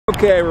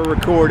Okay, we're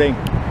recording.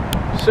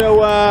 So,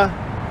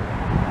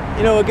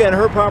 you know, again,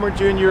 Herb Palmer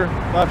Jr.,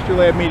 Lobster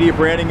Lab Media,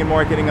 branding and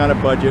marketing on a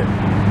budget.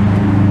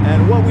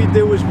 And what we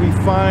do is we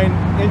find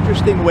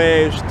interesting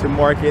ways to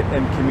market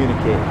and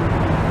communicate.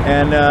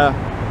 And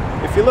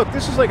if you look,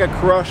 this is like a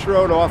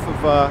crossroad off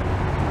of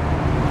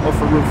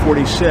Route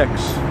 46.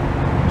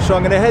 So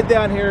I'm going to head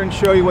down here and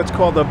show you what's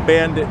called a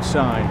Bandit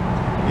sign.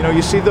 You know,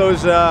 you see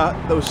those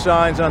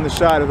signs on the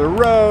side of the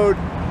road.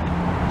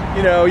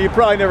 You know, you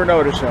probably never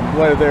notice them,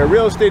 whether they're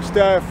real estate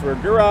stuff or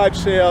garage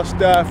sale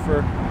stuff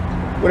or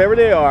whatever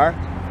they are.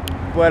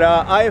 But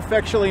I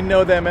affectionately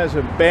know them as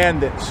a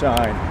Bandit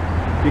sign,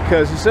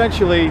 because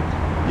essentially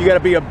you got to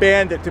be a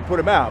bandit to put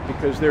them out,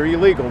 because they're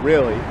illegal,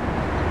 really,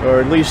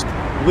 or at least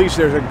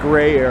there's a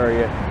gray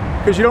area,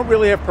 because you don't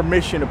really have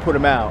permission to put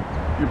them out.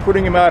 You're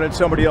putting them out on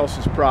somebody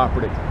else's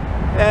property,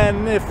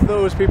 and if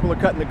those people are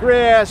cutting the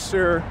grass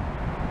or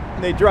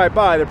they drive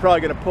by, they're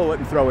probably going to pull it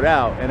and throw it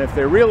out. And if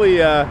they're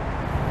really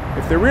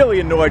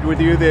annoyed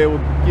with you, they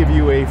will give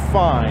you a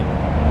fine,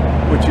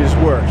 which is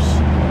worse.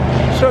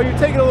 So you're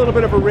taking a little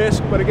bit of a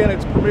risk, but again,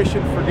 it's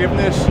permission,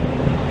 forgiveness.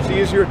 It's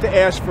easier to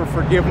ask for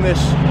forgiveness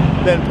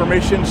than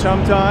permission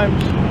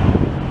sometimes.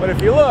 But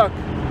if you look,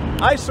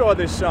 I saw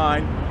this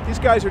sign. These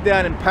guys are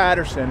down in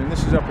Patterson, and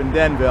this is up in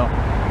Denville.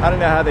 I don't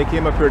know how they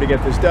came up here to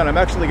get this done. I'm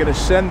actually going to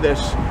send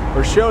this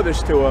or show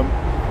this to them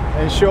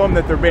and show them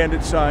that their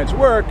Bandit signs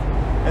work,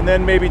 and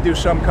then maybe do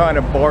some kind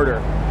of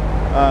barter.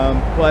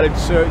 But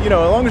it's you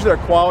know, as long as their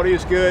quality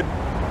is good,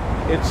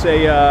 it's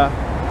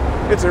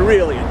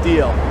really a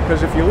deal.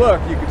 Because if you look,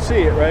 you can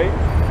see it, right?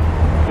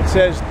 It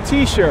says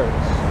T-shirts,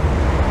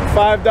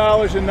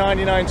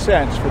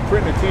 $5.99 for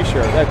printing a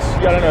T-shirt. That's,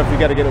 I don't know if you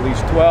got to get at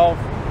least 12.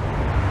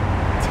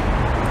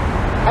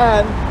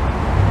 And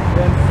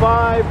then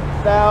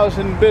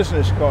 5,000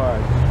 business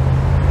cards,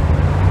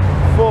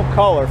 full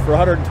color, for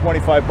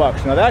 125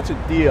 bucks. Now that's a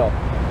deal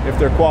if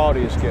their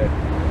quality is good.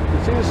 You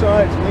see the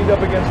sign? It's leaned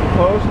up against the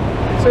post.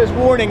 It says,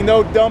 warning,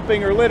 no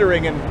dumping or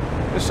littering, and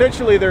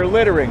essentially they're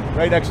littering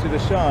right next to the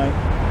sign.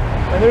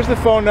 And there's the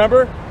phone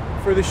number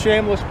for the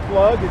shameless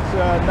plug. It's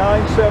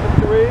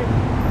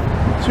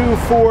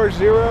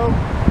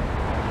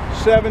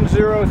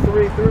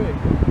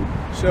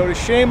 973-240-7033. So the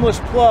shameless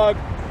plug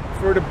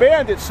for the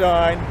Bandit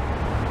sign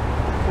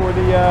for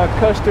the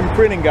custom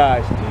printing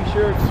guys.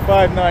 T-shirts,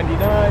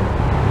 $5.99.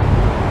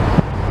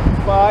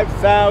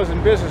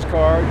 5,000 business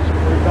cards for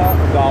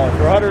 $1,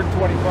 for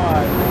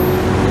 $125.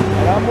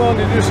 And I'm willing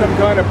to do some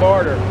kind of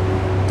barter.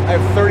 I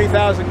have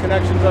 30,000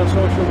 connections on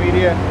social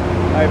media.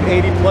 I have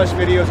 80 plus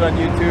videos on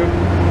YouTube.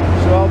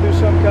 So I'll do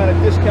some kind of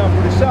discount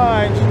for the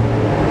signs for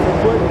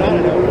putting, I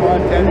don't know,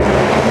 content.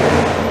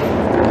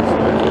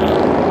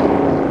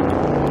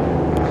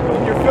 So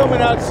when you're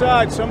filming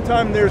outside,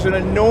 sometimes there's an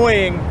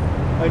annoying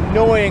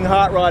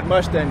hot rod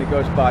Mustang that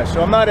goes by.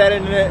 So I'm not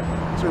editing it.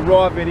 It's a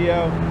raw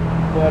video.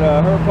 But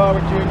Herb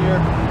Palmer Jr.,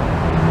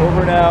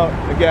 over and out.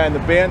 Again, the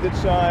Bandit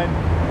sign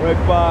right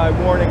by,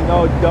 warning,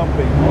 no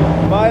dumping.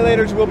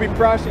 Violators will be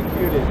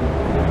prosecuted.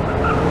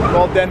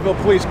 Call Denville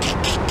Police.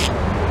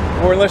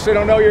 Or unless they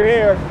don't know you're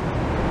here,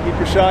 keep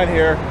your sign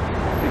here,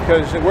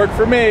 because it worked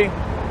for me.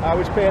 I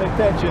was paying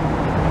attention,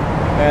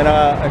 and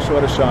I saw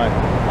the sign.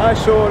 I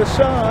saw the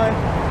sign.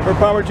 Herb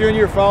Palmer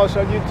Jr., follow us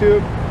on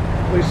YouTube.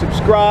 Please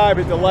subscribe,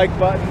 hit the like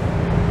button.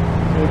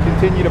 We'll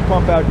continue to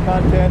pump out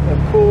content of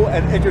cool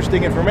and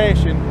interesting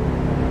information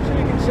so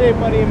you can save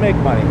money and make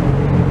money,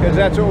 because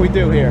that's what we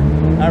do here.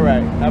 All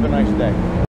right, have a nice day.